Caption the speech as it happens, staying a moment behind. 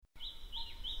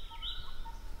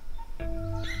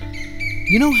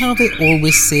You know how they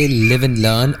always say live and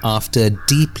learn after a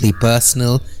deeply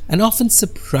personal and often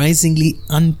surprisingly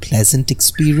unpleasant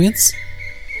experience?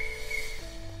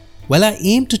 Well, I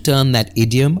aim to turn that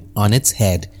idiom on its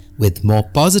head with more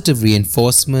positive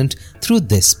reinforcement through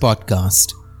this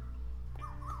podcast.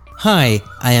 Hi,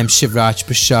 I am Shivraj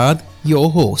Parshad,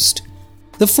 your host.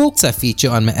 The folks I feature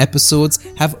on my episodes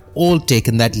have all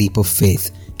taken that leap of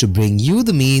faith to bring you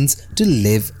the means to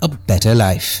live a better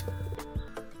life.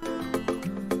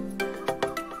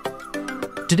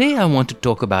 Today I want to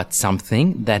talk about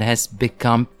something that has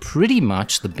become pretty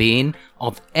much the bane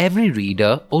of every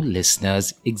reader or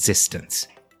listener's existence.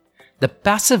 The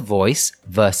passive voice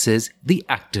versus the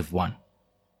active one.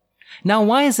 Now,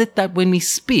 why is it that when we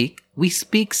speak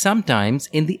sometimes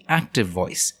in the active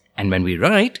voice, and when we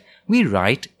write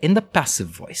in the passive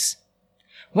voice?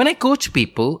 When I coach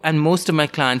people and most of my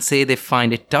clients say they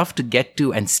find it tough to get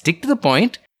to and stick to the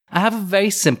point, I have a very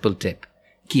simple tip.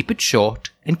 Keep it short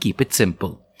and keep it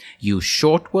simple. Use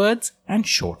short words and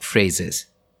short phrases.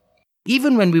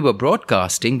 Even when we were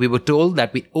broadcasting, we were told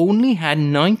that we only had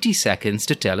 90 seconds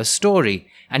to tell a story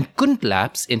and couldn't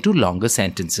lapse into longer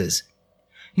sentences.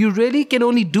 You really can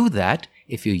only do that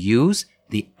if you use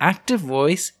the active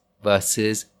voice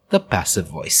versus the passive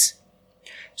voice.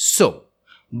 So,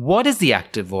 what is the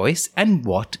active voice and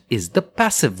what is the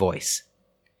passive voice?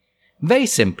 Very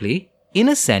simply, in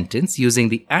a sentence using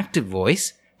the active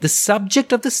voice, the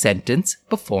subject of the sentence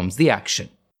performs the action.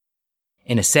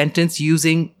 In a sentence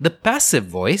using the passive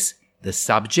voice, the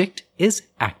subject is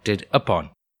acted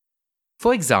upon.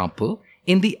 For example,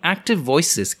 in the active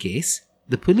voices case,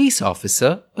 the police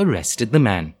officer arrested the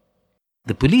man.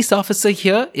 The police officer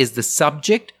here is the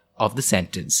subject of the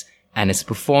sentence and is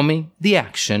performing the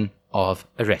action of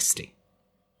arresting.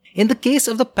 In the case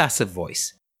of the passive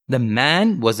voice, the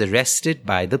man was arrested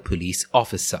by the police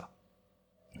officer.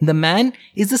 The man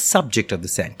is the subject of the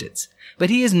sentence,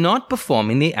 but he is not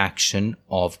performing the action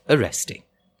of arresting.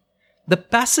 The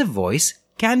passive voice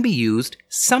can be used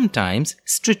sometimes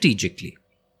strategically,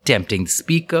 tempting the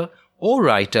speaker or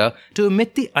writer to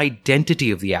omit the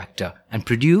identity of the actor and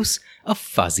produce a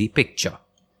fuzzy picture.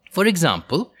 For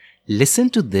example, listen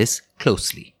to this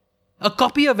closely. A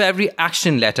copy of every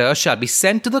action letter shall be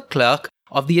sent to the clerk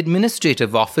of the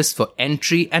administrative office for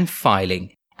entry and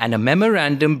filing, and a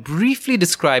memorandum briefly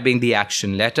describing the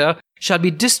action letter shall be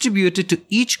distributed to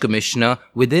each commissioner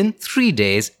within 3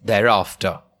 days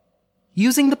thereafter.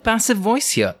 Using the passive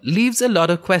voice here leaves a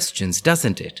lot of questions,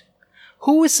 doesn't it?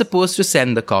 Who is supposed to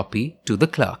send the copy to the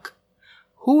clerk?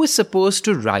 Who is supposed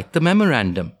to write the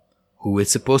memorandum? Who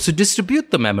is supposed to distribute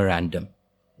the memorandum?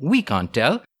 We can't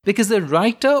tell because the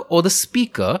writer or the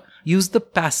speaker used the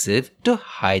passive to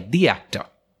hide the actor.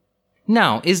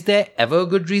 Now, is there ever a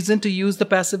good reason to use the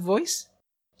passive voice?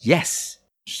 Yes.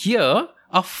 Here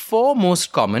are 4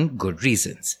 most common good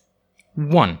reasons.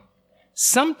 1.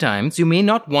 Sometimes you may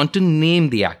not want to name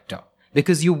the actor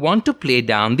because you want to play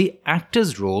down the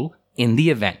actor's role in the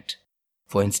event.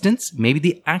 For instance, maybe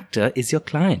the actor is your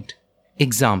client.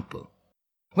 Example.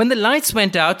 When the lights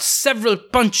went out, several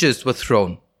punches were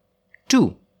thrown.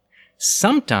 2.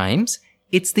 Sometimes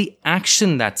it's the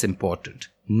action that's important,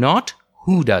 not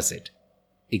who does it.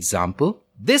 Example,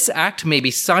 this act may be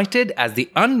cited as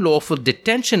the Unlawful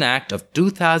Detention Act of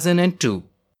 2002.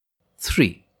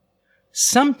 3.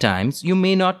 Sometimes you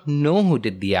may not know who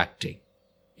did the acting.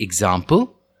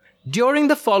 Example, during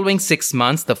the following 6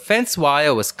 months, the fence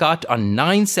wire was cut on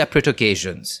 9 separate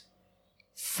occasions.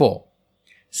 4.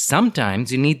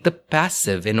 Sometimes you need the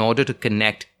passive in order to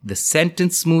connect the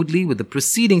sentence smoothly with the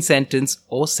preceding sentence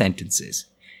or sentences.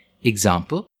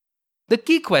 Example, the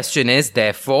key question is,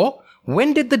 therefore,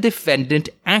 when did the defendant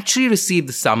actually receive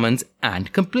the summons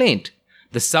and complaint?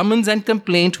 The summons and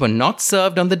complaint were not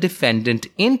served on the defendant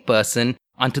in person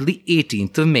until the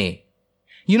 18th of May.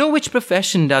 You know which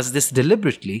profession does this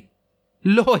deliberately?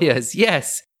 Lawyers,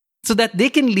 yes, so that they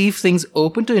can leave things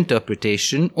open to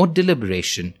interpretation or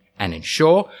deliberation and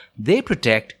ensure they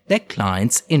protect their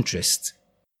client's interests.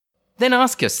 Then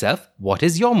ask yourself, what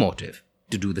is your motive?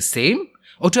 To do the same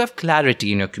or to have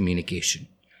clarity in your communication?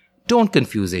 Don't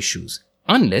confuse issues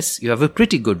unless you have a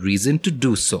pretty good reason to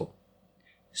do so.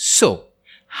 So,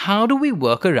 how do we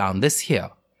work around this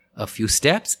here? A few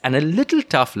steps and a little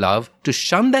tough love to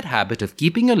shun that habit of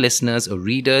keeping your listeners or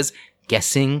readers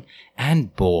guessing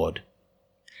and bored.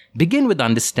 Begin with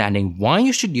understanding why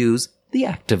you should use the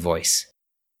active voice.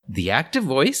 The active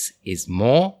voice is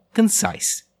more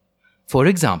concise. For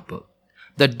example,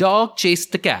 the dog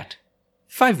chased the cat.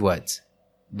 5 words.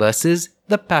 Versus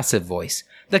the passive voice.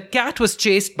 The cat was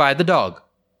chased by the dog.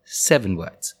 7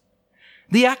 words.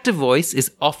 The active voice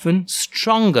is often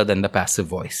stronger than the passive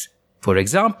voice. For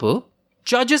example,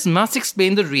 judges must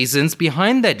explain the reasons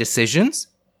behind their decisions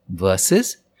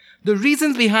versus the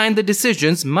reasons behind the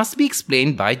decisions must be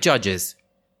explained by judges.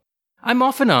 I'm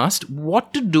often asked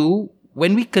what to do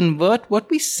when we convert what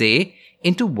we say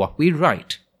into what we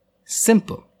write.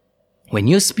 Simple. When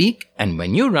you speak and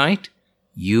when you write,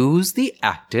 use the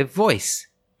active voice.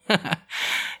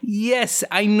 Yes,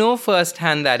 I know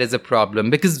firsthand that is a problem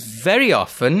because very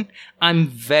often I'm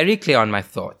very clear on my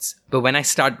thoughts. But when I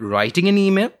start writing an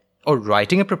email or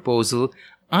writing a proposal,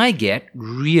 I get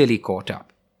really caught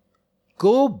up.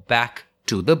 Go back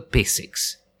to the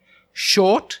basics.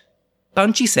 Short,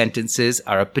 punchy sentences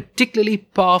are a particularly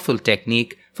powerful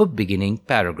technique for beginning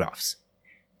paragraphs.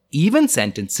 Even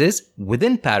sentences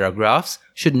within paragraphs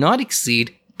should not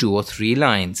exceed 2 or 3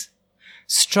 lines.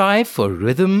 Strive for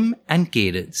rhythm and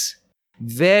cadence.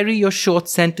 Vary your short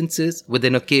sentences with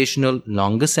an occasional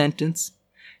longer sentence.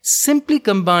 Simply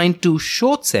combine 2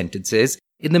 short sentences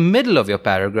in the middle of your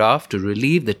paragraph to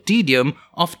relieve the tedium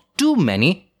of too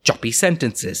many choppy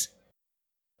sentences.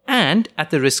 And at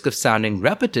the risk of sounding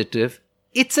repetitive,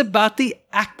 it's about the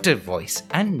active voice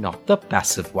and not the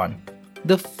passive one.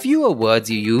 The fewer words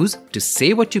you use to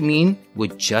say what you mean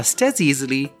would just as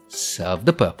easily serve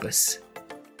the purpose.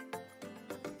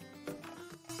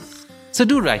 So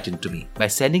do write in to me by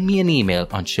sending me an email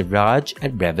on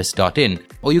shivraj@brevis.in,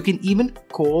 or you can even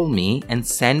call me and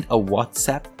send a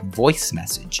WhatsApp voice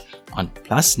message on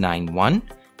 +91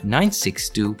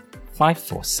 962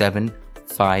 547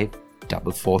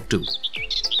 5442.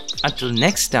 Until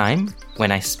next time,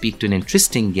 when I speak to an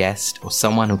interesting guest or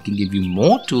someone who can give you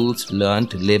more tools to learn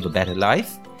to live a better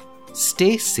life,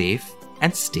 stay safe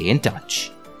and stay in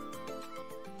touch.